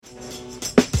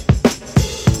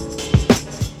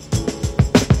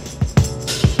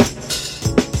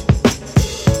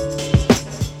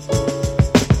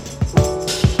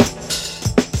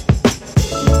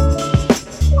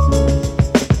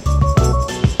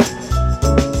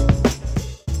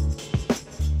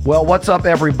Well, what's up,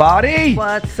 everybody?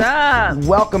 What's up?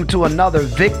 Welcome to another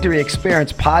Victory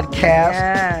Experience podcast.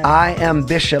 Yes. I am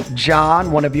Bishop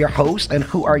John, one of your hosts. And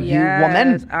who are you,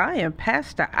 woman? I am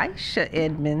Pastor Aisha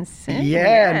Edmondson.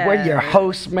 Yeah, and we're your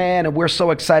hosts, man, and we're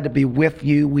so excited to be with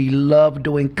you. We love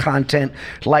doing content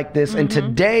like this. In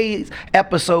today's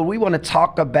episode, we want to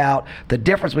talk about the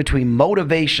difference between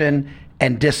motivation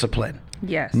and discipline.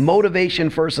 Yes.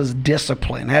 Motivation versus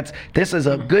discipline. This is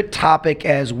a good topic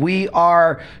as we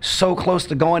are so close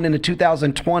to going into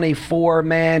 2024,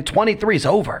 man. 23 is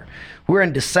over. We're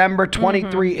in December.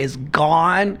 23 is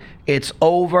gone. It's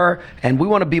over. And we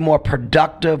want to be more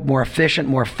productive, more efficient,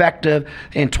 more effective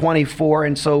in 24.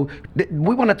 And so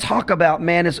we want to talk about,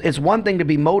 man, it's one thing to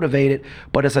be motivated,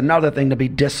 but it's another thing to be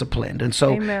disciplined. And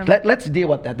so let's deal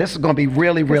with that. This is going to be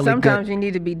really, really good. Sometimes you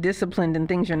need to be disciplined in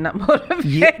things you're not motivated.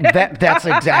 Yeah, that's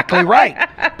exactly right.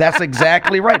 That's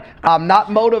exactly right. I'm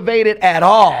not motivated at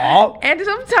all. And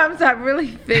sometimes I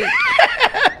really think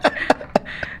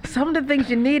some of the things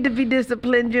you need to be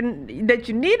disciplined, you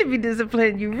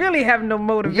really have no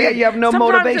motivation. Yeah, you have no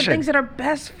Sometimes motivation. Sometimes the things that are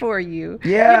best for you.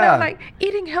 Yeah. You know, like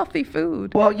eating healthy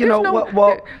food. Well, I don't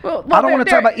want to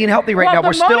talk about eating healthy right now.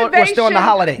 We're still in the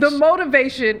holidays. The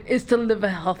motivation is to live a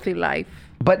healthy life.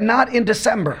 But not in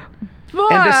December.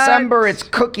 But in December, it's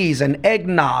cookies and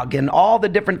eggnog and all the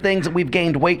different things that we've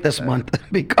gained weight this month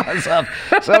because of.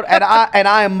 And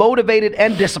I am motivated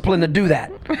and disciplined to do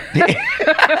that.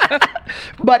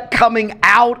 But coming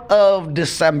out of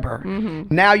December,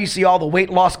 now you see all the weight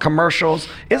loss commercials.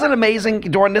 Isn't it amazing?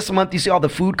 During this month, you see all the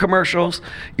food commercials.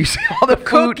 You see all the food.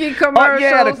 Cookie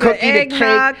commercials. The cookie, the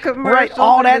cake. Commercials. Right,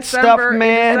 all that stuff,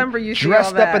 man. In December, you see dressed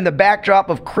all that. up in the backdrop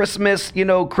of Christmas,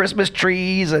 Christmas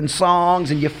trees and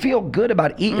songs, and you feel good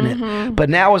about eating it. But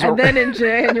now then in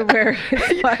January,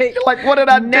 it's like what did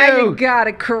I do? Now you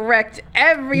gotta correct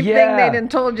everything they done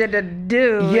told you to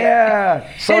do. Yeah.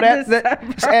 So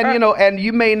and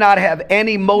you may not have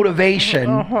any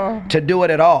motivation to do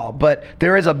it at all, but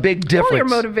there is a big difference. All your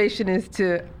motivation is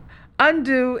to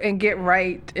undo and get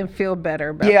right and feel better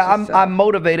about yourself. I'm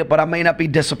motivated, but I may not be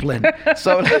disciplined.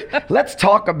 So let's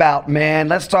talk about,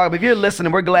 if you're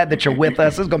listening, we're glad that you're with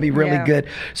us. It's going to be really good.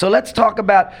 So let's talk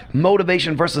about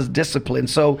motivation versus discipline.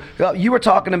 So you were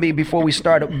talking to me before we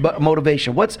started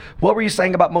motivation. What were you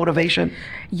saying about motivation?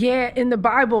 Yeah, in the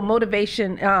Bible,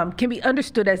 motivation can be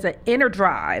understood as an inner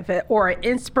drive or an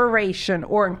inspiration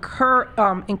or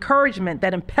encouragement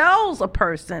that impels a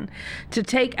person to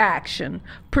take action,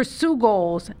 pursue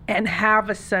goals, and have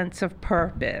a sense of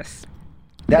purpose.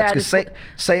 That's good.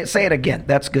 Say it again.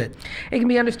 That's good. It can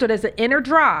be understood as an inner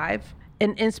drive,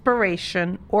 an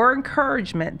inspiration, or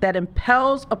encouragement that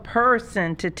impels a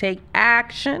person to take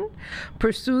action,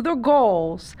 pursue their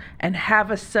goals, and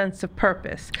have a sense of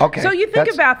purpose. Okay. So you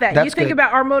think about that. You think good.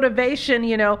 about our motivation,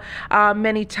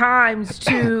 many times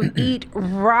to eat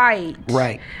right.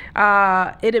 Right.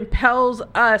 It impels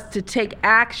us to take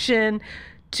action,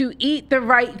 to eat the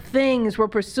right things. We're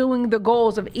pursuing the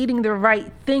goals of eating the right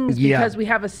things because we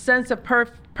have a sense of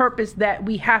purpose that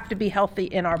we have to be healthy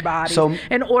in our bodies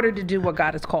in order to do what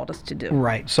God has called us to do.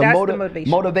 Right. So that's the motivation.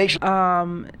 Motivation.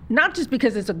 Not just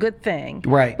because it's a good thing,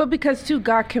 right, but because too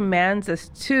God commands us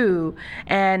to,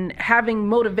 and having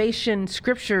motivation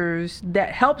scriptures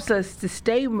that helps us to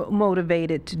stay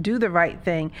motivated to do the right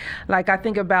thing. Like I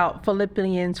think about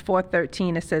Philippians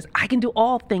 4:13. It says, "I can do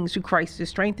all things through Christ who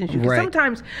strengthens you." Right.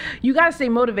 Sometimes you got to stay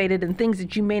motivated in things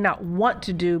that you may not want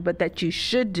to do, but that you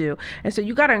should do. And so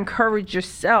you got to encourage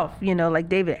yourself, like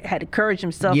David had encouraged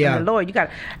himself in the Lord. You got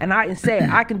to say,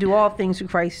 I can do all things through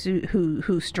Christ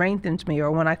who strengthens me.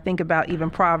 Or when I think about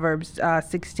even Proverbs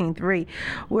 16:3,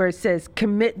 where it says,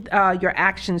 commit your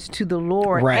actions to the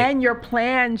Lord and your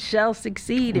plan shall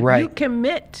succeed. If you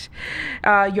commit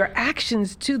your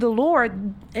actions to the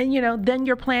Lord, and then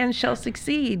your plan shall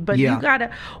succeed. But you got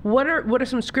to, what are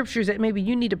some scriptures that maybe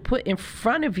you need to put in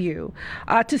front of you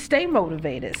to stay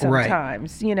motivated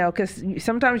sometimes, because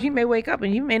sometimes you may wake up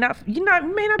and you may not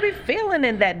be feeling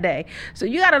it that day. So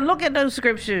you got to look at those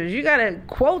scriptures. You got to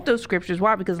quote those scriptures.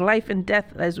 Why? Because life and death,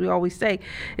 as we always say,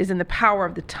 is in the power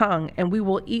of the tongue, and we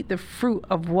will eat the fruit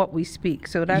of what we speak.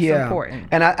 So that's important.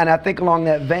 And I think along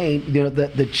that vein,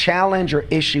 the challenge or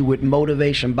issue with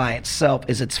motivation by itself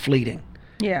is it's fleeting.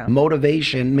 Yeah.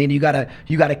 Motivation, I mean, you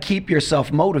gotta keep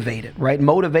yourself motivated, right?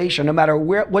 Motivation, no matter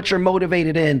what you're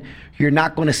motivated in, you're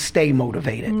not going to stay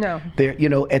motivated. No. There,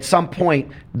 at some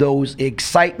point, those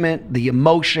excitement, the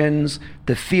emotions,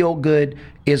 the feel good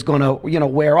is going to,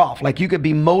 wear off. Like you could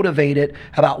be motivated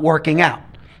about working out.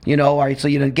 You know, all right, so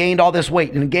you done gained all this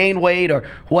weight, and gained weight or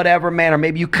whatever, man, or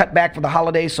maybe you cut back for the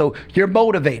holidays, so you're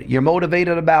motivated. You're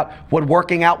motivated about what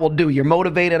working out will do. You're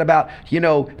motivated about, you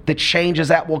know, the changes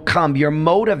that will come. You're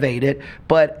motivated,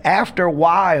 but after a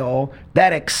while,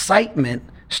 that excitement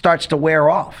starts to wear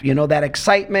off. You know, that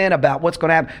excitement about what's going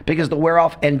to happen begins to wear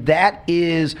off, and that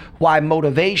is why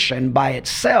motivation by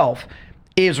itself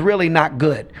is really not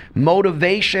good.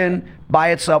 Motivation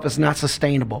by itself is not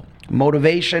sustainable.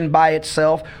 Motivation by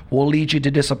itself will lead you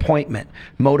to disappointment.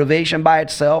 Motivation by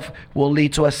itself will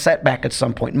lead to a setback at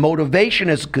some point. Motivation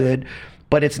is good,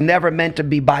 but it's never meant to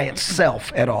be by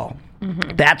itself at all.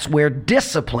 Mm-hmm. That's where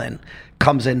discipline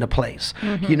comes into place.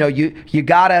 Mm-hmm. You know, you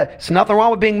gotta, it's nothing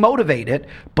wrong with being motivated,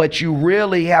 but you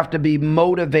really have to be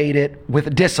motivated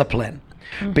with discipline.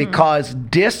 Mm-hmm. Because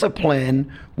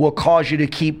discipline will cause you to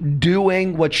keep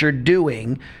doing what you're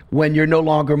doing when you're no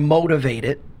longer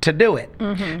motivated to do it.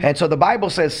 Mm-hmm. And so the Bible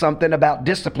says something about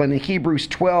discipline in Hebrews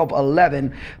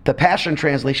 12:11, the Passion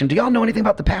Translation. Do y'all know anything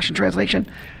about the Passion Translation?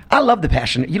 I love the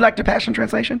Passion. You like the Passion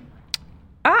Translation?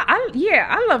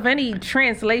 I love any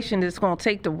translation that's going to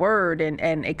take the word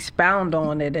and expound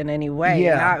on it in any way.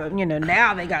 Yeah.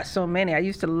 Now they got so many. I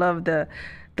used to love the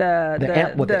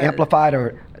Amplified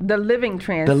or the Living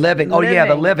Translation. The Living. Oh yeah,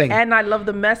 the Living. And I love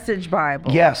the Message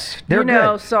Bible. Yes, they're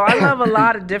good. So I love a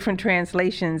lot of different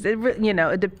translations.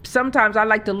 Sometimes I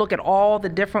like to look at all the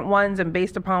different ones, and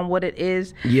based upon what it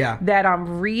is that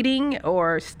I'm reading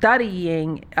or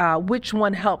studying, which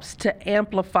one helps to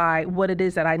amplify what it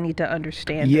is that I need to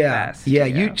understand the best. Yeah.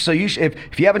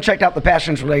 If you haven't checked out the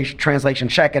Passion Translation,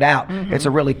 check it out. Mm-hmm. It's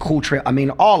a really cool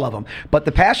all of them. But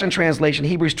the Passion Translation,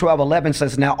 Hebrews 12:11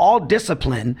 says, "Now all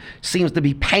discipline seems to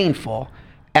be painful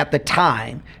at the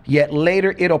time, yet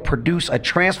later it'll produce a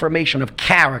transformation of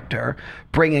character,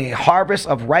 bringing a harvest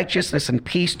of righteousness and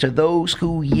peace to those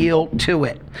who yield to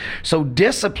it." So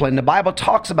discipline, the Bible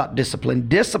talks about discipline.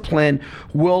 Discipline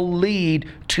will lead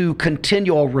to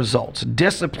continual results.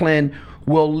 Discipline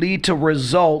will lead to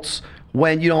results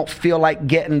when you don't feel like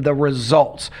getting the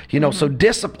results. So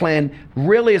discipline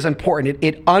really is important.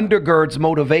 It undergirds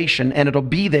motivation, and it'll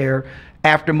be there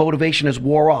after motivation is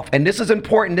wore off. And this is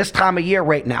important this time of year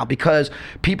right now, because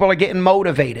people are getting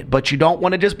motivated, but you don't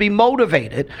want to just be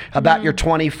motivated about your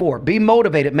 24. Be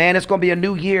motivated, man. It's going to be a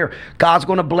new year. God's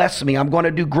going to bless me. I'm going to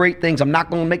do great things. I'm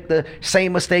not going to make the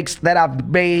same mistakes that I've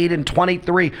made in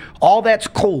 23. All that's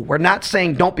cool. We're not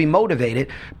saying don't be motivated,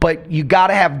 but you got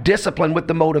to have discipline with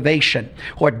the motivation,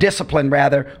 or discipline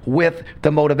rather with the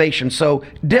motivation. So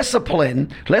discipline,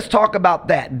 let's talk about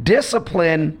that.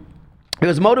 Discipline,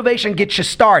 because motivation gets you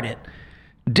started.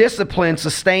 Discipline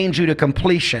sustains you to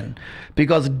completion,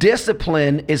 because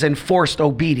discipline is enforced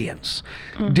obedience.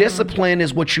 Mm-hmm. Discipline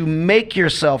is what you make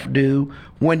yourself do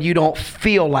when you don't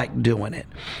feel like doing it.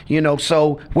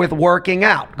 So with working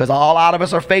out, because a lot of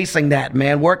us are facing that,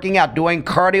 man, working out, doing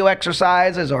cardio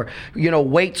exercises or,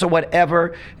 weights or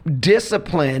whatever.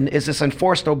 Discipline is this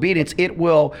enforced obedience.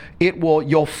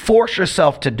 You'll force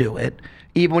yourself to do it,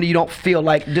 even when you don't feel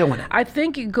like doing it. I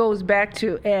think it goes back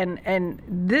to and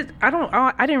this.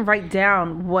 I didn't write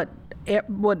down what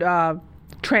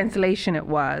translation it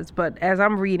was, but as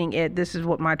I'm reading it, this is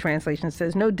what my translation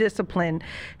says: "No discipline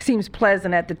seems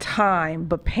pleasant at the time,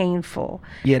 but painful."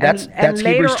 Yeah, that's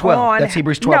Hebrews 12. That's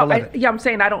Hebrews 12:11. I'm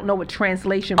saying I don't know what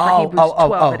translation for Hebrews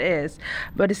 12 it is,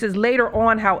 but it says later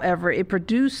on, however, it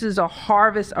produces a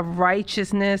harvest of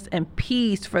righteousness and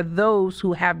peace for those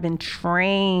who have been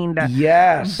trained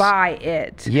by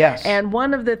it. Yes. And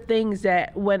one of the things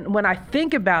that when I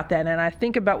think about that, and I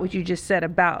think about what you just said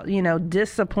about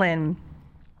discipline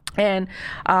and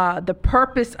the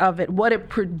purpose of it, what it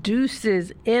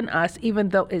produces in us, even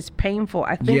though it's painful.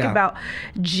 I think about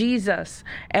Jesus,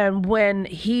 and when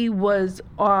he was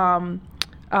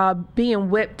being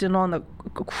whipped and on the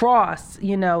cross,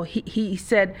 he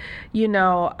said,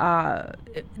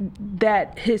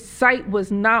 that his sight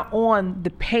was not on the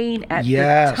pain at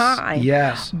the time,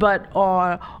 but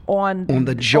on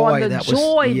the joy that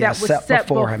was set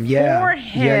before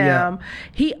him.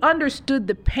 He understood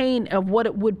the pain of what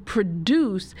it would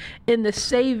produce in the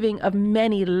saving of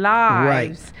many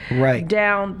lives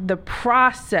down the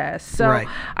process. So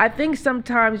I think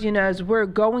sometimes, as we're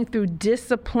going through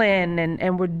discipline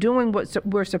and we're doing what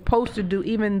we're supposed to do,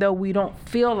 even though we don't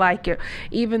feel like it,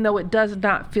 even though it does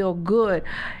not feel good.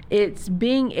 It's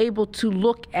being able to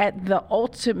look at the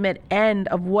ultimate end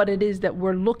of what it is that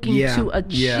we're looking to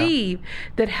achieve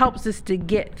that helps us to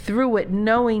get through it,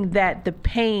 knowing that the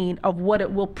pain of what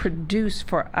it will produce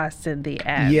for us in the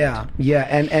end. Yeah.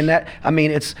 And that, I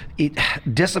mean,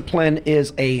 discipline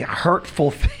is a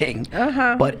hurtful thing,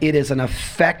 but it is an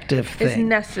effective thing. It's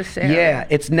necessary. Yeah,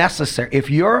 it's necessary. If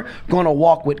you're going to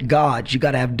walk with God, you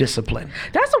got to have discipline.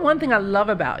 That's the one thing I love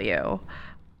about you.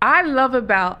 I love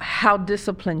about how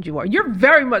disciplined you are. You're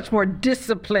very much more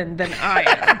disciplined than I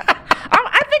am.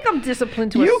 I think I'm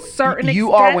disciplined to a certain extent.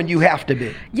 You are when you have to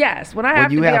be. Yes, when I have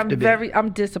to be, I'm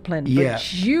disciplined. Yeah.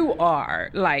 But you are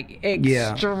like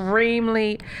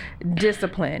extremely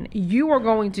disciplined. You are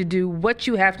going to do what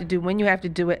you have to do when you have to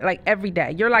do it, like every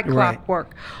day. You're like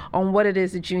clockwork on what it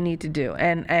is that you need to do.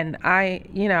 And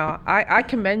I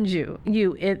commend you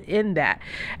in that.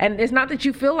 And it's not that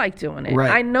you feel like doing it.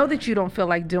 Right. I know that you don't feel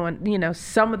like doing,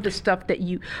 some of the stuff that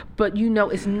but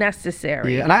it's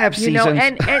necessary. Yeah, and I have seasons.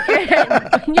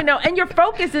 And your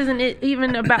focus isn't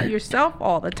even about yourself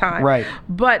all the time. Right.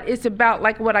 But it's about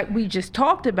like we just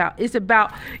talked about. It's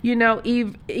about,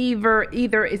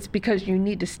 either it's because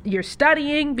you're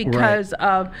studying because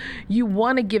of you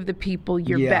want to give the people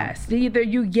your best. Either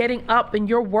you getting up and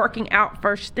you're working out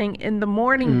first thing in the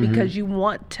morning because you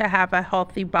want to have a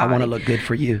healthy body. I want to look good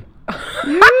for you.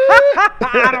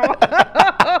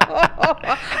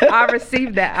 I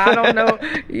received that. I don't know.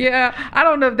 Yeah, I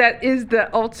don't know if that is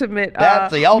the ultimate.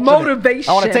 That's the ultimate motivation.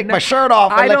 I want to take my shirt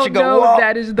off and let you go. I don't know if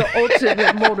that is the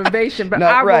ultimate motivation, but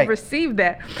I will receive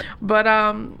that. But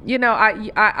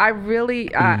I really,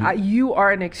 you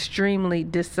are an extremely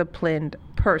disciplined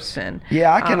person.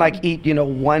 Yeah, I can eat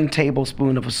 1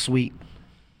 tablespoon of a sweet.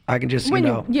 I can just, most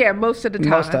of the time. Most of the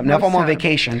time. Now, if I'm on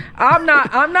vacation. I'm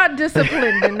not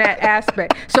disciplined in that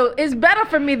aspect. So it's better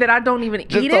for me that I don't even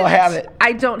eat it. Don't have it.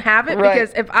 I don't have it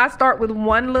because if I start with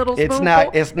 1 little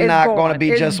spoonful, it's not going to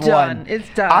be just one. It's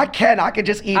done. I can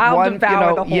just eat I'll one.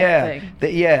 Devour the whole thing.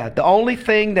 The only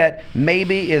thing that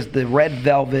maybe is the red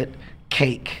velvet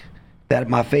cake. That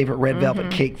my favorite red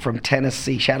velvet cake from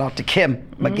Tennessee. Shout out to Kim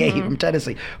McGahee from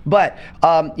Tennessee. But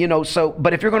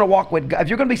but if you're going to walk with God, if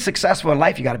you're going to be successful in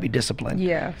life, you got to be disciplined.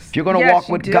 Yes. If you're going to walk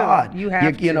with God, you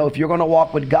have to. If you're going to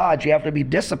walk with God, you have to be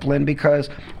disciplined because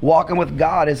walking with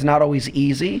God is not always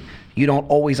easy. You don't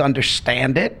always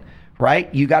understand it.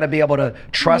 Right? You got to be able to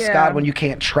trust God when you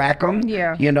can't track him.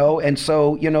 Yeah. And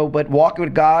so, but walking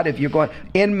with God, if you're going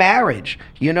in marriage,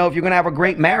 if you're going to have a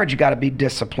great marriage, you got to be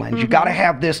disciplined. You got to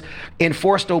have this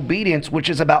enforced obedience,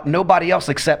 which is about nobody else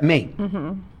except me.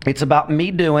 It's about me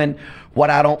doing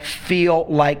what I don't feel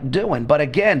like doing. But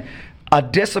again, a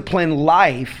disciplined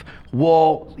life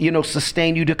will,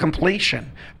 sustain you to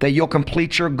completion, that you'll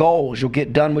complete your goals. You'll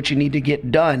get done what you need to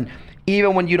get done,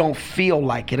 even when you don't feel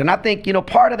like it. And I think,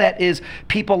 part of that is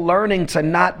people learning to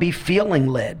not be feeling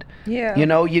led. Yeah.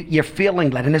 You're feeling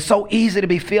led. And it's so easy to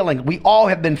be feeling. We all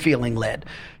have been feeling led.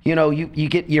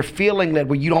 You're feeling led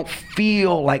where you don't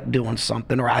feel like doing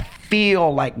something, or I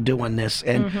feel like doing this,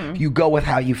 and you go with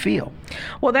how you feel.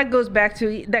 Well, it goes to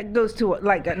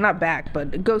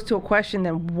a question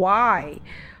then, why?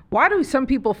 Why do some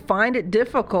people find it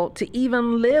difficult to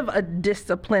even live a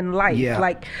disciplined life? Yeah.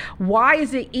 Like, why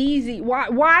is it easy?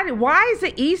 Why is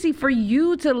it easy for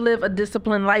you to live a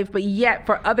disciplined life, but yet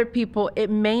for other people, it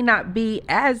may not be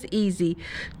as easy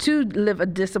to live a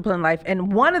disciplined life?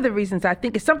 And one of the reasons I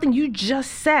think is something you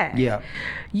just said. Yeah.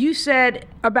 You said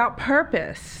about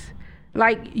purpose.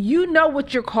 Like,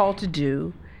 what you're called to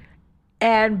do.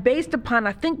 And based upon,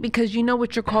 I think because you know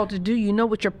what you're called to do, you know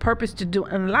what your purpose to do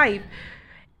in life,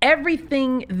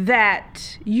 everything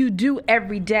that you do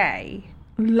every day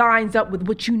lines up with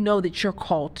what you know that you're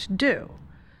called to do.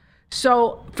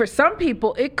 So for some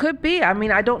people, it could be,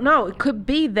 I don't know, it could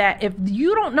be that if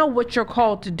you don't know what you're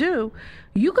called to do,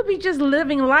 you could be just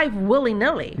living life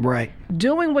willy-nilly. Right.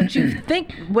 Doing what you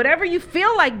think, whatever you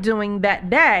feel like doing that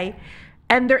day.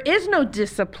 And there is no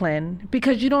discipline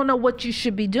because you don't know what you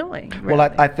should be doing. Really.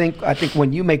 Well, I think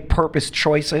when you make purpose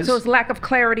choices, so it's lack of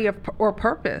clarity or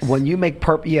purpose. When you make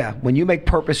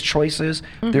purpose choices,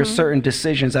 there's certain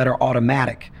decisions that are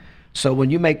automatic. So when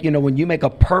you make a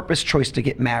purpose choice to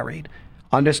get married,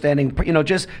 understanding,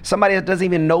 just somebody that doesn't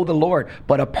even know the Lord,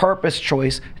 but a purpose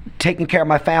choice, taking care of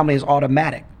my family is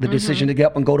automatic. The decision to get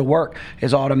up and go to work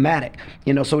is automatic.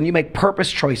 So when you make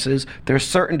purpose choices, there's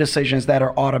certain decisions that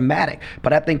are automatic.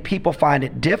 But I think people find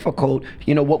it difficult,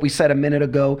 what we said a minute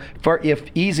ago,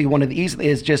 one of the easy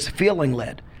is just feeling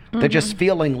led. They're just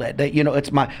feeling led.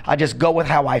 That, I just go with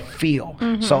how I feel.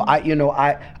 So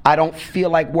I don't feel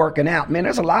like working out. Man,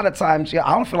 there's a lot of times,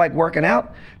 I don't feel like working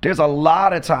out. There's a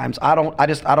lot of times I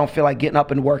don't feel like getting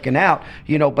up and working out,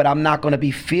 but I'm not going to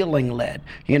be feeling led.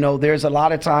 There's a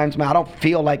lot of times, man, I don't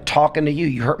feel like talking to you.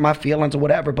 You hurt my feelings or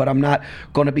whatever, but I'm not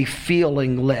going to be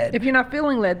feeling led. If you're not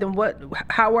feeling led, then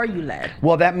how are you led?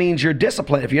 Well, that means you're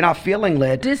disciplined. If you're not feeling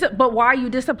led. But why are you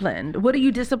disciplined? What are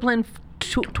you disciplined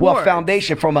towards? Well,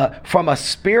 foundation from a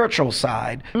spiritual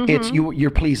side, it's you're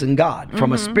pleasing God.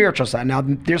 From a spiritual side. Now,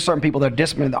 there's certain people that are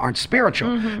disciplined that aren't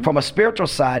spiritual. From a spiritual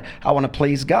side, I want to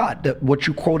please God. What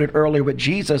you quoted earlier with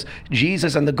Jesus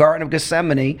in the Garden of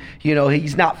Gethsemane,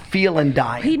 he's not feeling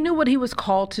dying. He knew what he was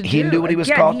called to do. He knew what he was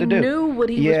called to do. He knew what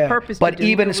he was purposed to do. But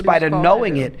even in spite of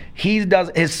knowing it,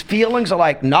 his feelings are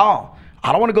like, no.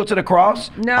 I don't want to go to the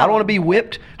cross. No. I don't want to be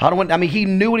whipped. He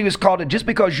knew what he was called to. Just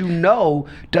because you know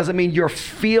doesn't mean you're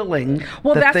feeling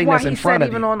the thing that's in front of you. Well, that's why he said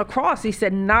even on the cross, he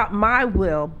said, not my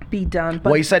will be done,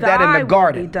 but he said that in the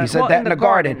garden. He said that in the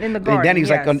garden. In the garden, and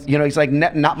then he's like,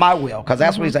 not my will. Because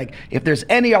that's what he's like, if there's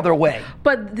any other way.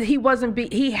 But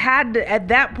he had to, at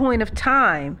that point of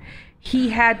time, he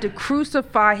had to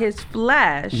crucify his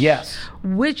flesh. Yes.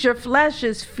 Which your flesh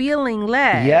is feeling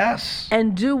led. Yes.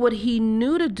 And do what he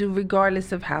knew to do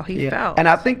regardless of how he felt. And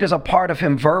I think there's a part of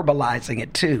him verbalizing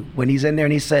it too. When he's in there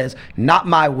and he says, not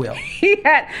my will.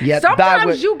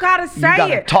 Sometimes you got to say you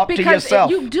gotta it. Talk to yourself.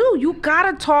 You do. You got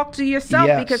to talk to yourself.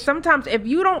 Yes. Because sometimes if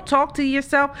you don't talk to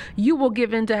yourself, you will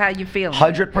give in to how you feel.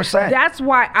 100%. That's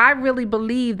why I really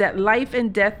believe that life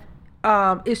and death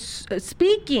is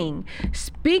speaking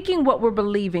what we're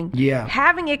believing. Yeah.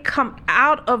 Having it come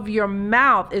out of your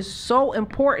mouth is so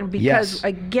important because,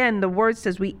 again, the word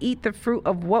says we eat the fruit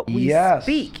of what we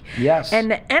speak. Yes.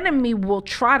 And the enemy will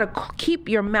try to keep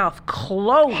your mouth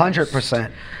closed.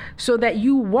 100%. So that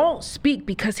you won't speak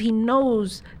because he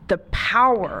knows the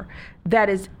power that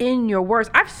is in your words.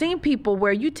 I've seen people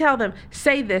where you tell them,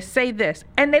 say this,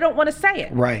 and they don't want to say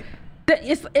it. Right.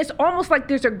 It's almost like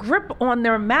there's a grip on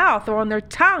their mouth or on their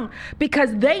tongue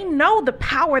because they know the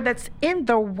power that's in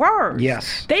the words.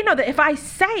 Yes. They know that if I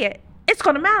say it, it's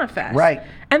going to manifest. Right.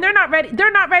 And they're not ready.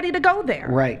 They're not ready to go there.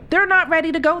 Right. They're not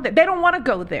ready to go there. They don't want to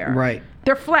go there. Right.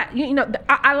 They're flat.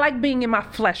 I like being in my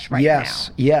flesh right now.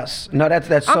 Yes. No, that's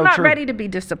so true. I'm not ready to be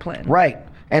disciplined. Right.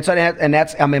 And so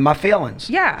that's I'm in my feelings.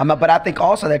 Yeah. But I think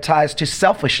also that ties to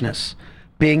selfishness.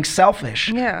 Being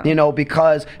selfish,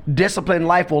 because disciplined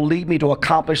life will lead me to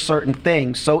accomplish certain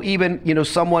things. So even,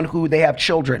 someone who they have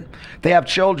children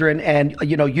and,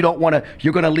 you don't want to,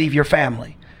 you're going to leave your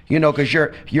family. Because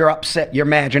you're upset, you're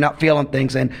mad, you're not feeling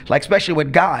things. And like, especially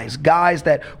with guys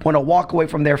that want to walk away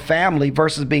from their family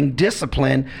versus being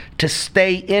disciplined to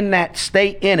stay in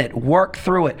it, work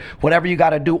through it, whatever you got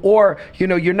to do. Or,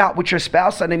 you're not with your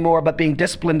spouse anymore, but being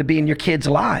disciplined to be in your kids'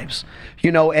 lives,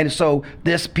 And so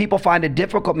people find it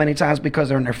difficult many times because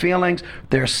they're in their feelings,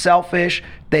 they're selfish,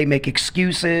 they make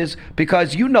excuses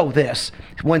because this.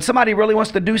 When somebody really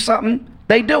wants to do something,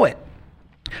 they do it.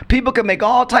 People can make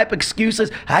all type of excuses.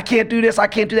 I can't do this. I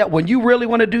can't do that. When you really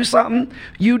want to do something,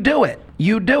 you do it.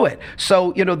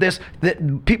 So,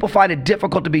 people find it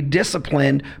difficult to be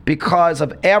disciplined because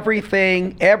of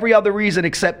every other reason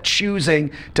except choosing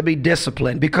to be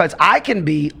disciplined. Because I can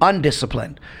be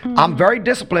undisciplined. Mm-hmm. I'm very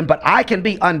disciplined, but I can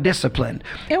be undisciplined.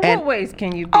 In what ways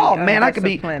can you be undisciplined? Oh, man, I can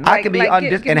be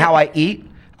undisciplined in how I eat.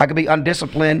 I could be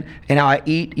undisciplined in how I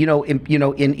eat,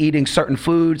 in eating certain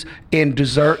foods, in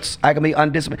desserts. I can be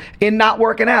undisciplined in not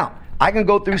working out. I can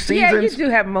go through seasons. Yeah, you do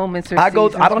have moments. I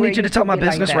don't need you to tell my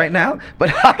business right now,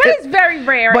 but it's very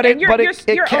rare. But you're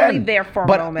only there for a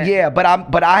moment. Yeah, but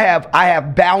I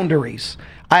have boundaries.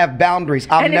 I'm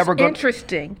never going. It's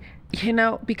interesting,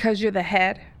 because you're the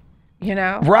head.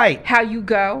 Right. How you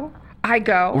go. I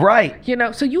go. Right.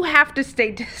 So you have to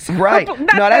stay disciplined. Right.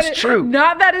 No, that's true.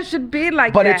 Not that it should be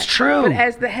like but that. But it's true. But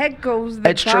as the head goes, the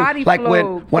it's body true. Like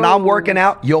when I'm working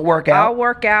out, you'll work out. I'll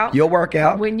work out. You'll work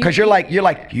out. Because you're like, you're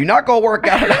not going to work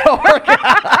out and I don't work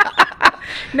out.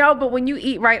 No, but when you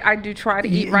eat right, I do try to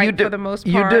eat right for the most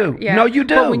part. You do. Yeah. No, you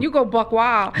do. But when you go buck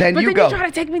wild, then you try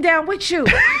to take me down with you.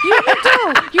 You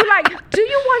do. You like, do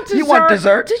you want dessert? You want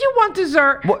dessert? Do you want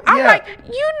dessert? Well, I'm like, why are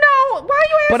you asking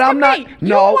but I'm not, me?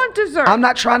 No, you want dessert. I'm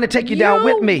not trying to take you down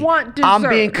with me. Want dessert. I'm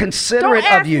being considerate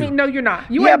don't ask of you. Me. No, you're not.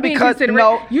 You ain't being considerate.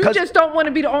 No, you just don't want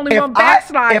to be the only one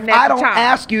backsliding If I don't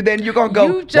ask you, then you're going to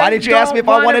go, why didn't you ask me if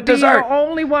I wanted dessert? You're the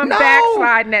only one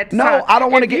backsliding at the time. No, I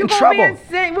don't want to get in trouble.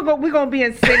 We're going to be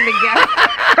in sin together.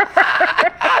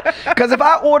 Because if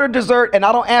I order dessert and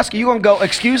I don't ask you, you're going to go,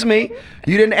 excuse me,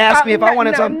 you didn't ask me if I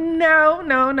wanted something. No,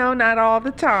 not all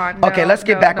the time. No, Okay, let's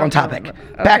get back on topic. No.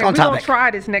 Back Okay, on we're topic. Gonna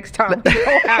try this next time. We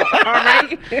go out, all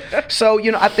right? So,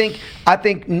 I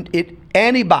think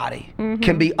anybody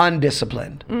can be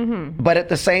undisciplined, but at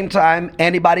the same time,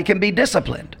 anybody can be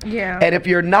disciplined. Yeah. And if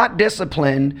you're not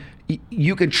disciplined,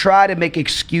 you can try to make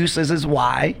excuses as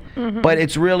why, but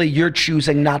it's really you're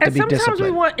choosing not to be disciplined. Sometimes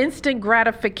we want instant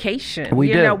gratification,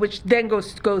 We do. Which then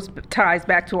ties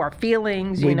back to our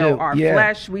feelings, We do, our yeah.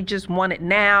 flesh. We just want it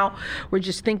now. We're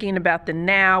just thinking about the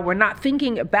now. We're not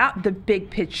thinking about the big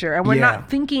picture, and we're Yeah. not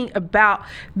thinking about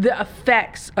the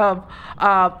effects of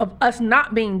us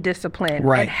not being disciplined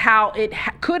Right. and how it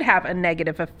could have a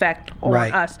negative effect on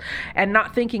Right. us, and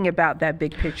not thinking about that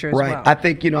big picture as Right. well. I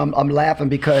think, I'm laughing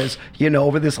because,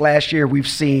 over this last year, we've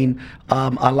seen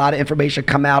a lot of information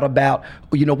come out about,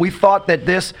 we thought that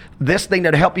this thing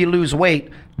that help you lose weight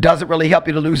doesn't really help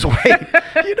you to lose weight.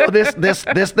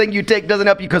 This thing you take doesn't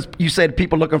help you because you said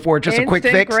people looking for just a quick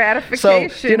Instant fix. gratification,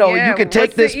 So, yeah. you can take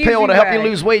What's the this pill to easy help you way?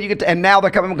 lose weight. And now they're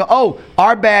coming and go, oh,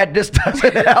 our bad, this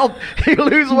doesn't help you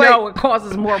lose weight. No, it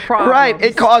causes more problems. Right.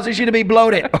 It causes you to be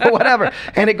bloated or whatever.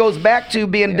 And it goes back to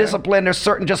being disciplined. There's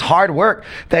certain just hard work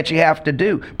that you have to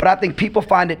do. But I think people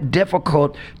find it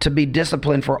difficult to be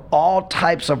disciplined for all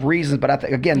types of reasons. But I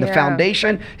think, again, the Yeah.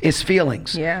 foundation is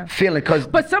feelings. Yeah. Feeling.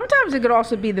 But sometimes it could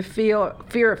also be the fear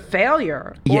of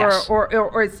failure, Yes. or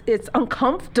it's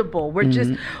uncomfortable.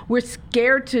 We're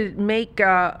scared to make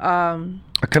a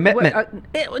commitment.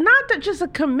 not just a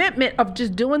commitment of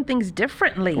just doing things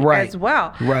differently Right. as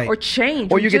well, Right. or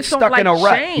change. Or We you get just don't stuck in a like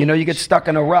rut. change. You get stuck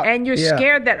in a rut. And you're Yeah.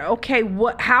 scared that, okay,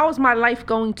 how's my life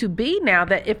going to be now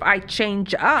that if I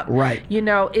change up? Right.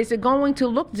 Is it going to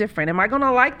look different? Am I going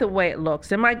to like the way it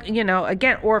looks? Am I,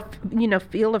 again, or,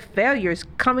 feel of failures,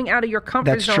 coming out of your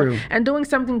comfort That's zone true. and doing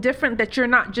something different that you're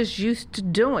not just used to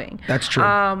doing. That's true.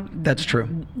 That's true.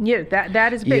 Yeah,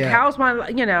 that is big. Yeah.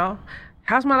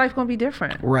 How's my life going to be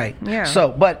different? Right. Yeah.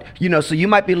 So you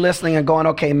might be listening and going,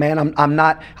 okay, man, I'm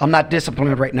not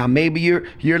disciplined right now. Maybe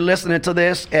you're listening to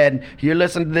this and you're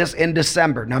listening to this in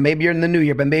December. Now maybe you're in the new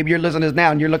year, but maybe you're listening to this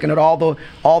now and you're looking at all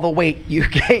the weight you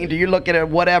gained, or you're looking at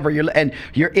whatever and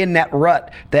you're in that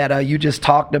rut that you just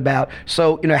talked about.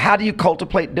 So how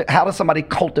does somebody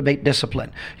cultivate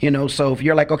discipline? So if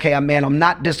you're like, okay, I'm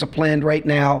not disciplined right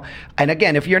now, and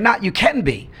again, if you're not, you can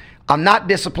be. I'm not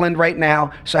disciplined right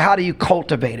now, so how do you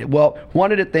cultivate it? Well,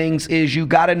 one of the things is you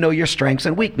got to know your strengths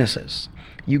and weaknesses.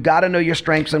 You got to know your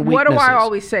strengths and What weaknesses. do I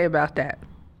always say about that?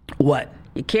 What?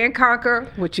 You can't conquer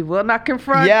what you will not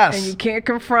confront. Yes. And you can't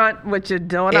confront what you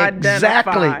don't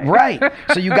Exactly, identify. right.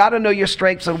 So you got to know your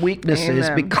strengths and weaknesses.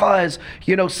 Amen. Because,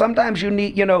 sometimes you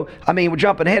need, we're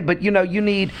jumping ahead, but you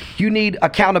need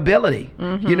accountability.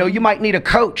 You might need a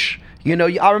coach.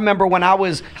 I remember when I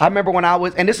was,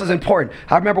 and this is important.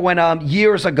 I remember when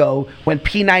years ago when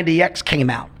P90X came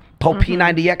out.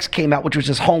 P90X came out, which was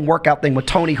this home workout thing with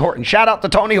Tony Horton. Shout out to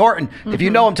Tony Horton. If you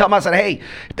know him, tell him I said, hey,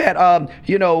 that,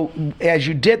 as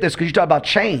you did this, because you talk about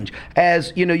change,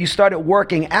 as, you started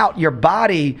working out, your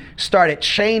body started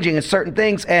changing in certain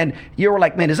things, and you were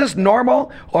like, man, is this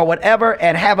normal or whatever?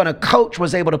 And having a coach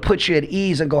was able to put you at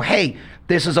ease and go, hey,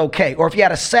 this is okay. Or if you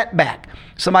had a setback,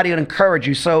 somebody would encourage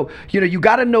you. So, you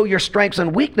got to know your strengths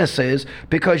and weaknesses,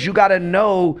 because you got to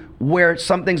know where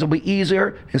some things will be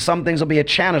easier and some things will be a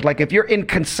challenge. Like if you're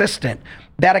inconsistent,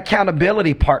 that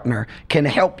accountability partner can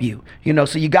help you.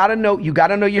 So you got to know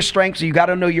your strengths, you got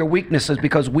to know your weaknesses,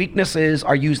 because weaknesses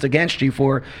are used against you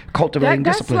for cultivating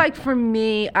discipline. That's like, for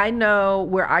me, I know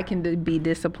where I can be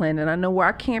disciplined and I know where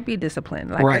I can't be disciplined.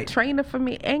 Like Right. a trainer for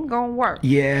me ain't gonna work.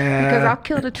 Yeah. Because I'll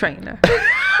kill the trainer.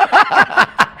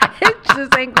 It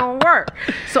just ain't gonna work.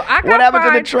 So I What happened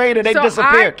to the trainer? They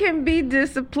disappeared. I can be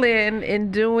disciplined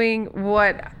in doing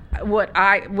what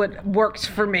works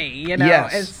for me,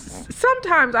 Yes. And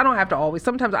sometimes I don't have to always.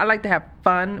 Sometimes I like to have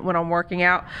fun when I'm working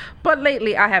out, but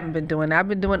lately I haven't been doing that. I've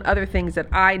been doing other things that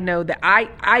I know that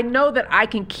I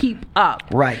can keep up,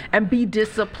 Right. and be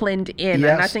disciplined in.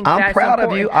 Yes. And I think I'm that's proud of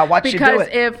important, you. I watch you do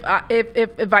it. Because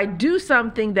if I do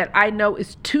something that I know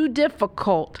is too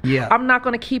difficult, Yeah. I'm not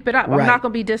going to keep it up. Right. I'm not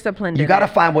going to be disciplined. You in got to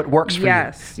it. find what works for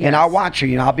Yes, you. And I'll yes. watch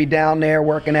you. I'll be down there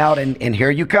working out, and here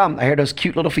you come. I hear those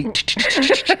cute little feet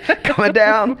coming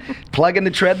down. plug in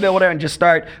the treadmill there and just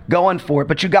start going for it.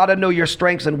 But you got to know your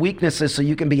strengths and weaknesses so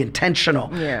you can be intentional.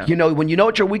 Yeah. You know, when you know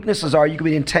what your weaknesses are, you can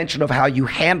be intentional of how you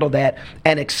handle that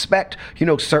and expect, you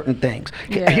know, certain things.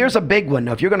 Yeah. Here's a big one.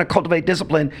 Now, if you're going to cultivate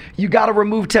discipline, you got to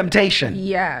remove temptation.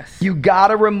 Yes. You got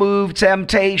to remove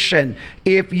temptation.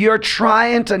 If you're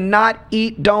trying to not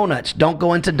eat donuts, don't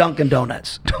go into Dunkin'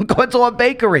 Donuts. Don't go into a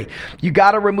bakery. You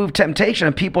got to remove temptation,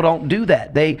 and people don't do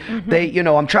that. They, you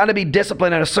know, I'm trying to be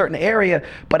disciplined in a certain area,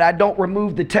 but I don't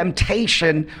remove the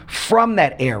temptation from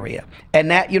that area. And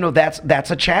that, you know, that's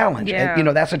a challenge. Yeah. And, you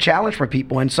know, that's a challenge for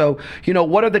people. And so, you know,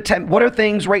 what are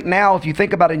things right now, if you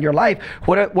think about in your life,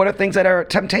 what are things that are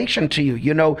temptation to you?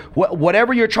 You know,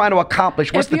 whatever you're trying to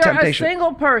accomplish, what's the temptation? If you're a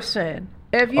single person,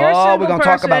 if you're a we're single gonna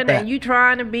talk about person that. and you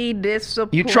trying to be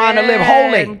disciplined, You trying to live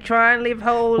holy. trying to live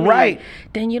holy, Right.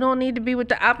 then you don't need to be with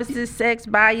the opposite sex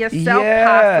by yourself, Yeah.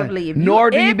 possibly.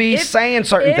 Nor do you be saying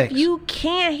certain things. If you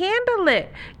can't handle it,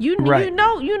 you Right. you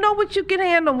know what you can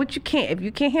handle, what you can't. If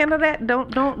you can't handle that,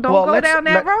 don't Well, go down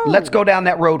that road. Let's go down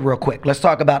that road real quick. Let's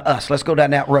talk about us. Let's go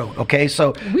down that road, okay?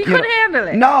 So We you couldn't know- handle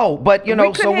it. No, but you know,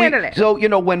 We couldn't handle it. so you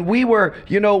know, when we were,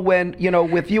 you know, when you know,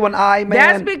 with you and I, man,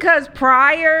 That's because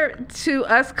prior to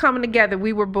us coming together,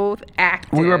 we were both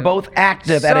active. we were both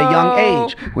active at a young So-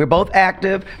 age. We were both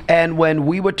active, and when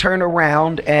we would turn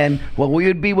around and when we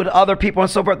would be with other people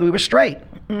and so forth, we were straight.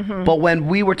 But when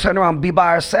we were turning around and be by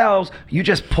ourselves, you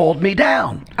just pulled me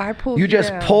down. I pulled you you just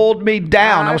down. pulled me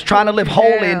down. I was trying to pulled live you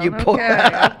holy, and you down. pulled.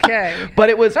 Okay. But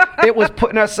it was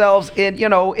putting ourselves in. You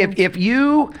know, if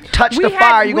you touch the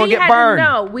fire, you're gonna get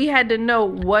burned. We had to know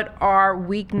what our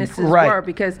weaknesses Right. were,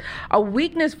 because a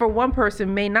weakness for one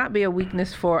person may not be a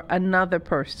weakness for another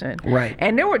person. Right.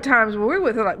 And there were times where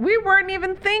we weren't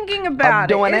even thinking about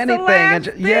doing it. It's anything. the last And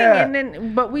thing. yeah. And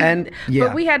then, but And,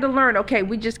 yeah. we had to learn. Okay,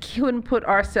 we just couldn't put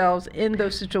ourselves in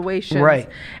those situations Right.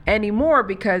 anymore,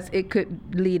 because it could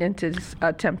lead into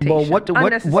temptation. Well, what would I do?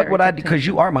 unnecessary Because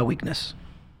you are my weakness.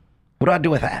 What do I do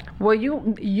with that? Well,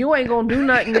 you ain't gonna do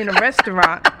nothing in a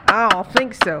restaurant. I don't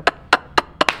think so.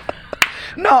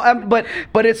 No,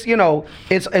 but it's, you know,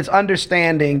 it's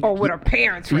understanding. Or with our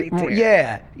parents right there.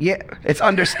 Yeah, it's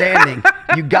understanding.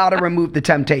 You got to remove the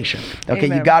temptation. Okay,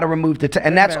 Amen. you got to remove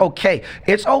and that's Amen. okay.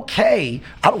 It's okay.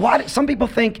 Why? Some people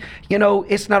think, you know,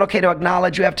 it's not okay to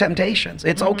acknowledge you have temptations.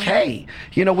 It's okay.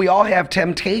 You know, we all have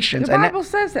temptations. The and Bible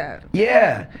says that.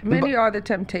 yeah. Many are the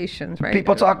temptations, right?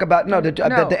 People talk about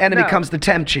the enemy comes to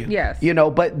tempt you. Yes. You know,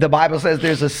 but the Bible says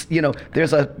there's a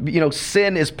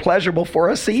sin is pleasurable for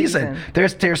a season.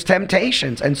 There's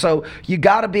temptations, and so you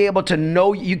got to be able to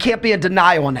know. You can't be in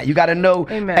denial on that. You got to know,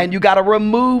 Amen. and you got to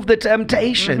remove the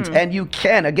temptations. And you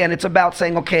can. Again, it's about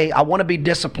saying, okay, I want to be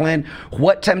disciplined.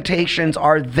 What temptations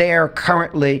are there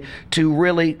currently to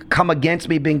really come against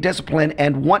me being disciplined,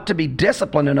 and want to be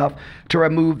disciplined enough to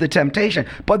remove the temptation.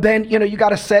 But then, you know, you got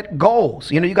to set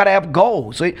goals. You know, you got to have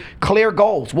goals, clear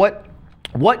goals.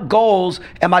 What goals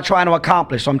am I trying to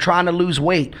accomplish? So I'm trying to lose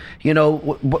weight. You know,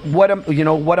 what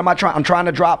am I trying? I'm trying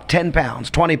to drop 10 pounds,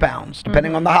 20 pounds,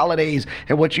 depending on the holidays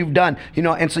and what you've done. You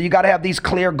know, and so you got to have these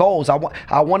clear goals. I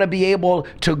want to be able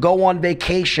to go on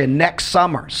vacation next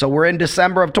summer. So we're in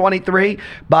December of 23.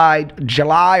 By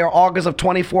July or August of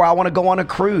 24, I want to go on a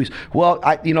cruise. Well,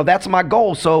 that's my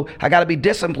goal. So I got to be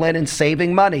disciplined in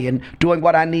saving money and doing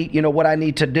what I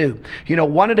need to do. You know,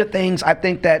 one of the things I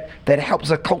think that helps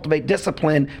us cultivate discipline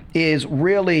is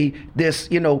really this,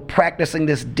 you know, practicing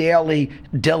this daily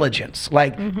diligence,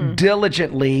 like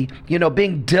diligently, you know,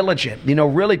 being diligent, you know,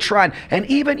 really trying. And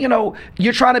even, you know,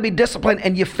 you're trying to be disciplined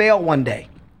and you fail one day,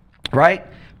 right?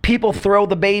 People throw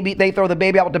the baby out with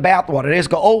the bathwater. They just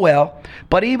go, oh, well.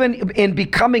 But even in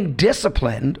becoming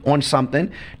disciplined on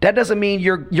something, that doesn't mean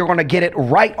you're going to get it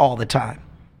right all the time.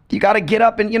 You got to get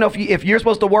up and, you know, if you're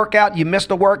supposed to work out, you miss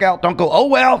the workout, don't go, oh,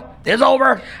 well, it's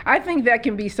over. I think that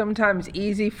can be sometimes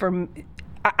easy for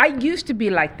I used to be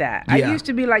like that. Yeah. I used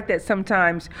to be like that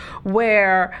sometimes,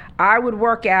 where I would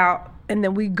work out and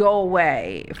then we go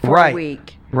away for a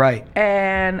week. Right.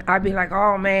 And I'd be like,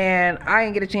 oh man, I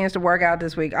didn't get a chance to work out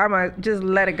this week. I might just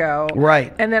let it go.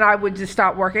 Right. And then I would just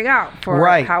stop working out for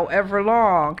however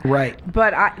long. Right.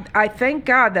 But I thank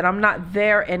God that I'm not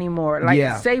there anymore.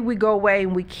 Like, say we go away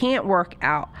and we can't work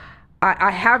out.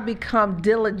 I have become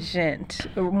diligent,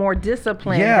 more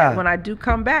disciplined. Yeah. That when I do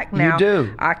come back now, You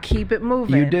do. I keep it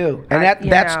moving. You do. And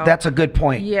that's a good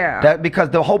point. Yeah. Because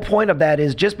the whole point of that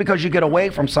is just because you get away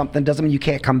from something doesn't mean you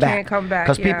can't come back. Can't come back,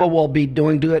 Because people will be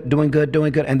doing good,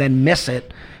 and then miss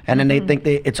it. And then they think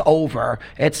that it's over.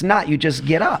 It's not. You just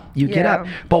get up. You get up.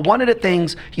 But one of the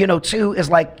things, you know, too, is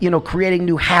like, you know, creating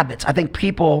new habits. I think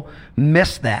people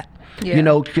miss that. Yeah. You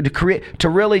know, to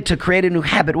create a new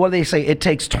habit. What do they say? It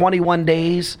takes 21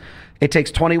 days. It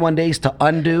takes 21 days to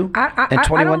undo and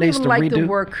 21 days to redo. I don't even like the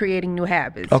word creating new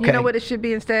habits. Okay. You know what it should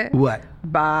be instead? What?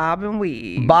 Bob and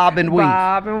weave. Bob and weave.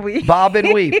 Bob and weave. Bob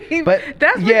and weave. But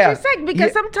that's what yeah, you're saying, because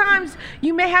yeah. sometimes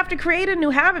you may have to create a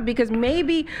new habit because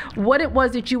maybe what it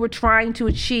was that you were trying to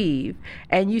achieve,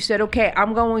 and you said, okay,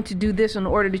 I'm going to do this in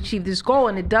order to achieve this goal,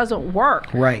 and it doesn't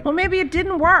work. Right. Well, maybe it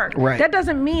didn't work. Right. That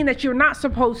doesn't mean that you're not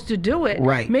supposed to do it.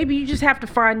 Right. Maybe you just have to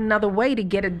find another way to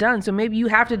get it done. So maybe you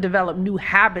have to develop new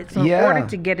habits in order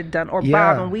to get it done, or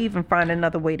bob and weave and find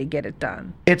another way to get it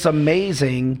done. It's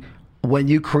amazing when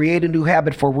you create a new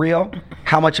habit for real,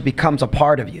 how much it becomes a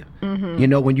part of you. Mm-hmm. You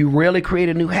know, when you really create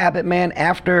a new habit, man,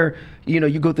 after, you know,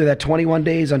 you go through that 21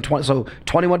 days and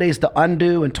 21 days to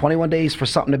undo and 21 days for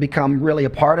something to become really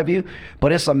a part of you.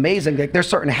 But it's amazing. Like, there's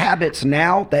certain habits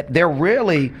now that they're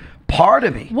really part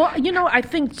of me. Well, you know, I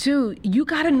think too, you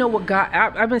got to know what God,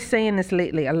 I've been saying this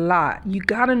lately a lot. You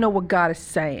got to know what God is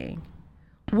saying.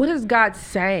 What is God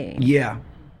saying? Yeah.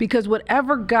 Because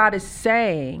whatever God is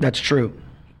saying, that's true.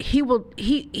 He will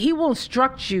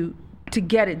instruct you to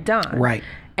get it done. Right.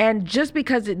 And just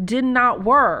because it did not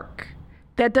work,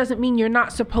 that doesn't mean you're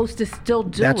not supposed to still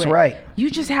do it. That's right. You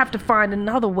just have to find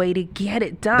another way to get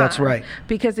it done. That's right.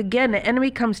 Because again, the enemy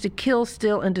comes to kill,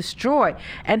 steal, and destroy.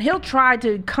 And he'll try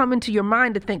to come into your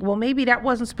mind to think, well, maybe that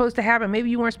wasn't supposed to happen. Maybe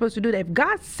you weren't supposed to do that. If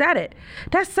God said it,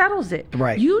 that settles it.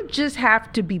 Right. You just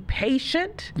have to be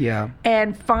patient. Yeah.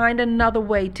 And find another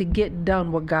way to get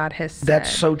done what God has said.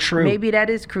 That's so true. Maybe that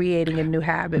is creating a new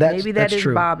habit. Maybe that is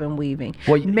true. bob and weaving.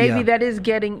 Well, maybe that is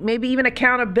getting, maybe even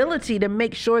accountability to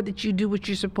make sure that you do what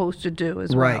you're supposed to do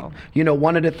as well. Right. You know,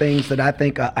 one of the things that I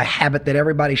think a habit that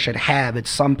everybody should have at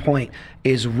some point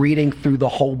is reading through the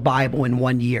whole Bible in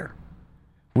 1 year.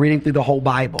 Reading through the whole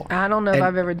Bible. I don't know if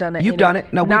I've ever done it. You've done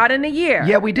it? No, not in a year.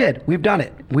 Yeah, we did. We've done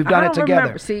it. We've done it together.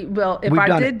 Remember. See, well, if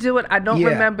I did do it, I don't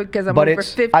remember because I'm over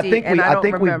 50 I think and I don't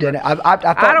think remember. we did it. I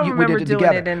thought we did it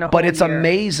together. But it's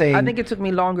amazing. I think it took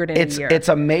me longer than a year. It's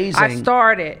amazing. I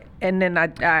started and then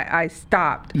I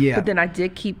stopped. Yeah. But then I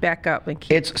did keep back up and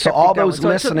keep. So all those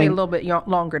going. listening, it took me a little bit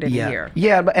longer than a year.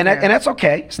 Yeah, and that's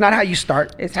okay. It's not how you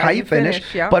start. It's how you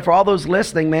finish. Yeah. But for all those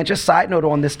listening, man, just side note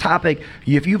on this topic: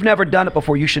 if you've never done it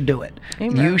before, you should do it.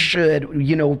 Amen. You should.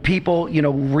 You know, people. You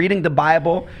know, reading the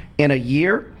Bible in a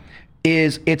year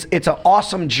it's an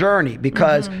awesome journey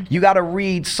because you got to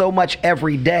read so much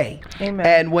every day. Amen.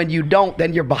 And when you don't,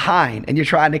 then you're behind and you're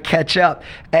trying to catch up.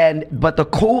 But the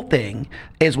cool thing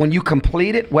is when you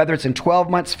complete it, whether it's in 12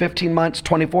 months, 15 months,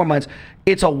 24 months,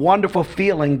 it's a wonderful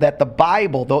feeling that the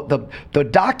Bible, the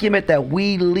document that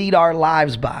we lead our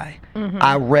lives by,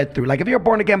 I read through. Like if you're a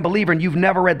born again believer and you've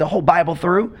never read the whole Bible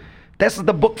through, this is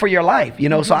the book for your life, you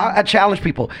know. So I challenge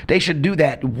people; they should do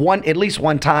that at least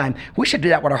one time. We should do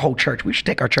that with our whole church. We should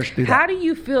take our church through that. How do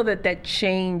you feel that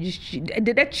changed?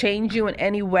 Did that change you in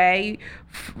any way?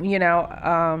 You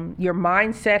know, your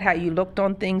mindset, how you looked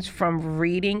on things from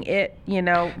reading it. You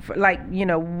know,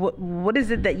 what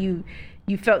is it that you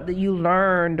felt that you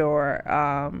learned, or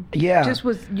just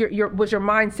was your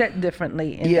mindset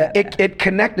differently? It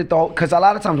connected though, because a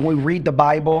lot of times when we read the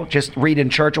Bible, just read in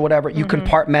church or whatever, you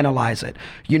compartmentalize it.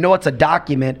 You know, it's a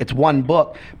document, it's one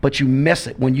book, but you miss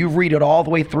it when you read it all the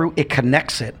way through. It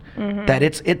connects it. That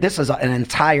this is an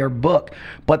entire book.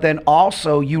 But then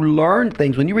also you learn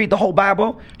things when you read the whole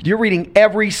Bible. You're reading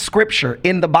every scripture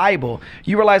in the Bible.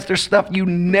 You realize there's stuff you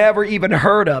never even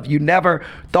heard of, you never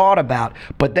thought about.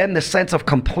 But then the sense of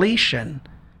completion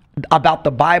about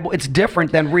the Bible, it's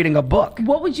different than reading a book.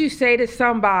 What would you say to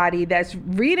somebody that's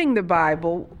reading the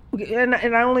Bible? And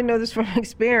I only know this from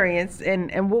experience.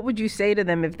 And what would you say to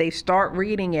them if they start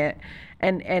reading it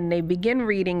and they begin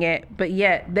reading it, but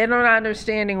yet they're not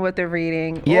understanding what they're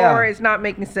reading, or it's not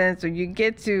making sense, or you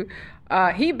get to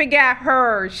he begat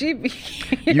her. She,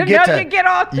 you get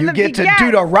to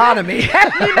Deuteronomy.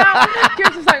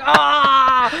 You're just like,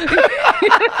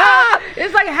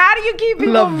 it's like, how do you keep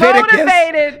people Leviticus.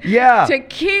 motivated to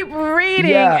keep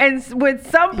reading? And with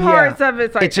some parts of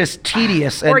it, it's just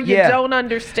tedious, or you don't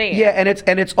understand. Yeah,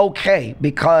 and it's okay,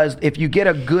 because if you get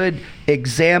a good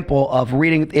example of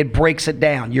reading, it breaks it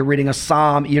down. You're reading a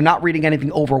psalm. You're not reading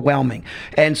anything overwhelming,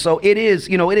 and so it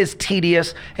is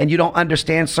tedious, and you don't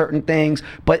understand certain things.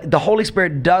 But the Holy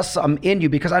Spirit does something in you,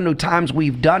 because I know times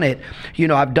we've done it. You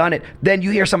know, I've done it. Then you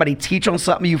hear somebody teach on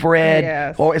something you've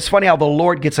read, or it's funny how the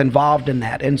Lord gets involved in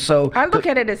that. And so I look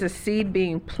at it as a seed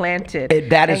being planted.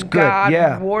 That is good.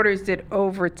 God waters it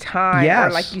over time. Yes.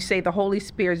 Or like you say, the Holy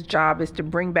Spirit's job is to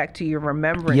bring back to your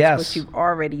remembrance what you've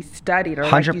already studied. Or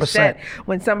like 100%. you said,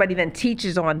 when somebody then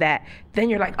teaches on that, then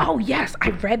you're like, oh yes, I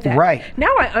read that. Right.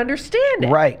 Now I understand it.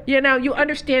 Right. You know, you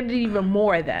understand it even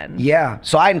more then. Yeah.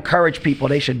 So I encourage people,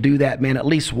 they should do that, man, at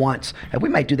least once. And we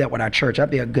might do that with our church. That'd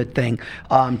be a good thing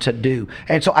to do.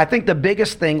 And so I think the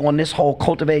biggest thing on this whole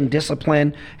cultivating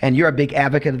discipline, and you're a big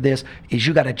advocate of this, is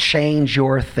you got to change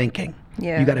your thinking.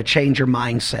 Yeah. You got to change your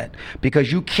mindset,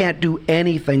 because you can't do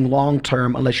anything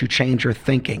long-term unless you change your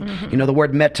thinking. You know, the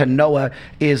word metanoia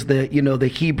is the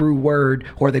Hebrew word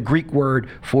or the Greek word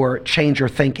for change your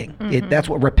thinking. That's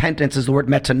what repentance is, the word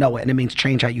metanoia, and it means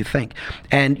change how you think.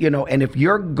 And, and if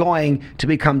you're going to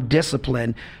become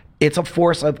disciplined, it's a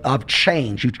force of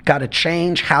change. You've got to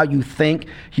change how you think.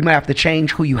 You might have to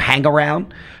change who you hang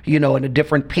around, and the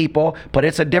different people, but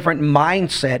it's a different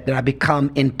mindset that I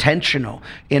become intentional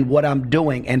in what I'm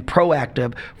doing and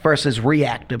proactive versus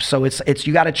reactive. So it's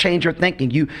you got to change your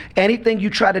thinking. Anything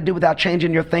you try to do without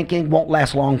changing your thinking won't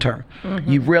last long term.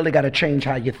 You really got to change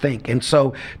how you think. And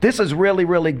so this is really,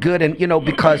 really good. And,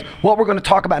 because what we're going to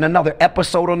talk about in another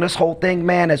episode on this whole thing,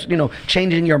 man, is,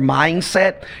 changing your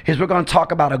mindset, is we're going to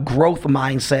talk about a growth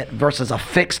mindset versus a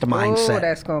fixed mindset. Oh,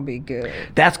 that's going to be good.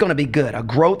 That's going to be good. A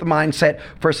growth mindset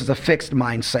versus a fixed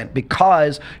mindset.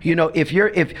 Because, if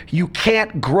you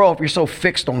can't grow if you're so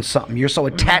fixed on something, you're so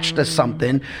attached to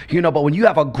something, but when you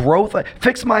have a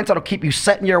fixed mindset will keep you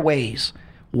set in your ways,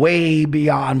 way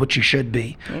beyond what you should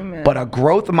be. Amen. But a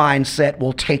growth mindset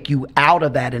will take you out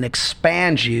of that and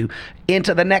expand you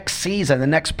into the next season, the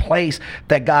next place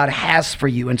that God has for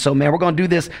you. And so, man, we're going to do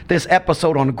this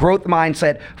episode on growth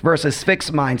mindset versus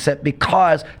fixed mindset,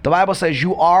 because the Bible says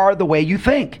you are the way you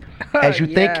think. As you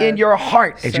think in your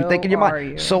heart, as you think in your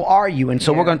mind, so are you. And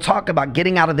so we're going to talk about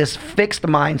getting out of this fixed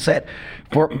mindset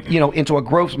into a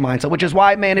growth mindset, which is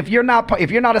why, man, if you're not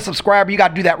a subscriber, you got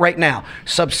to do that right now.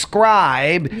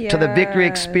 Subscribe to the Victory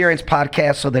Experience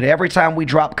podcast, so that every time we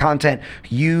drop content,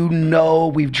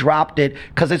 we've dropped it,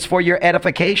 because it's for your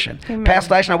edification. Amen.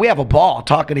 Pastor Ash and I, we have a ball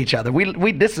talking to each other.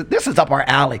 This is up our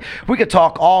alley. We could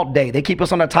talk all day. They keep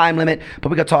us on a time limit, but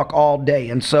we could talk all day.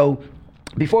 And so,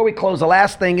 before we close, the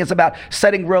last thing is about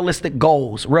setting realistic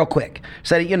goals, real quick.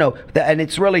 Setting, and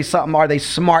it's really something, are they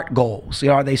smart goals?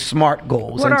 Are they smart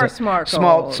goals? What are smart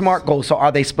goals? Smart goals. So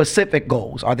are they specific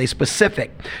goals? Are they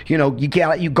specific?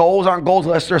 Goals aren't goals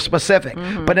unless they're specific.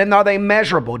 But then, are they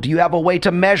measurable? Do you have a way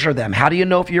to measure them? How do you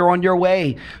know if you're on your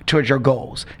way towards your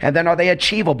goals? And then, are they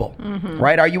achievable?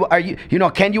 Right?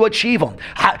 Can you achieve them?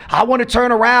 I want to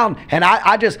turn around and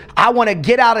I want to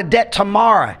get out of debt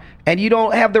tomorrow. And you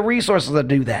don't have the resources to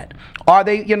do that. Are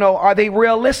they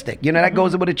realistic? That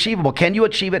goes with achievable. Can you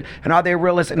achieve it? And are they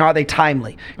realistic? And are they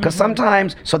timely? Because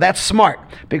sometimes, so that's smart.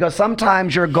 Because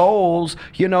sometimes your goals,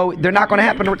 they're not going to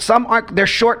happen. Some aren't. They're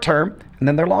short term, and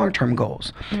then they're long-term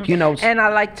goals. And I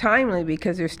like timely,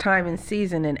 because there's time and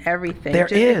season in everything. There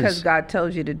is. Because God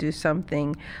tells you to do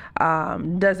something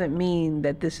doesn't mean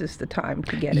that this is the time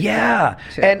to get it done.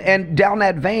 So. And down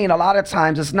that vein, a lot of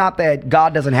times it's not that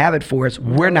God doesn't have it for us.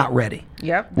 We're not ready.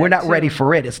 Yep. We're not ready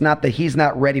for it. It's not that He's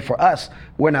not ready for us.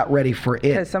 We're not ready for it.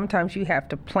 Because sometimes you have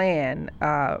to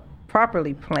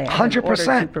properly plan 100%. in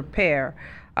order to prepare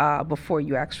before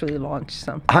you actually launch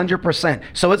something. 100%.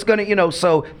 So it's going to,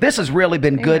 so this has really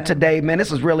been good today, man. This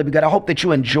has really been good. I hope that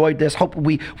you enjoyed this.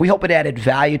 We hope it added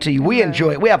value to you. We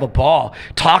enjoy it. We have a ball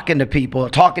talking to people,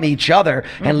 talking to each other,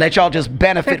 and let y'all just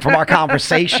benefit from our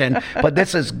conversation. But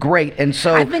this is great. And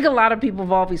so I think a lot of people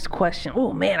have always questioned,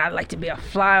 oh man, I'd like to be a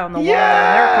fly on the wall in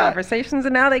their conversations,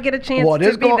 and now they get a chance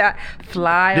to be that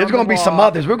fly on the wall. There's going to be some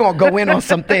others. We're going to go in on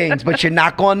some things, but you're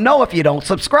not going to know if you don't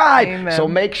subscribe. Amen. So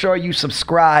make sure you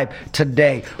subscribe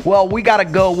today. Well, we got to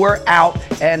go. We're out,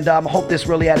 and hope this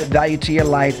really added value to your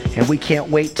life, and we can't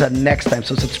wait till next time.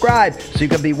 So subscribe so you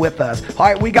can be with us. All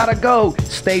right, we got to go.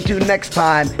 Stay tuned next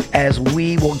time as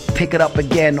we will pick it up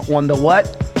again on the what?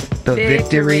 The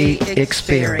Victory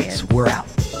Experience. We're out.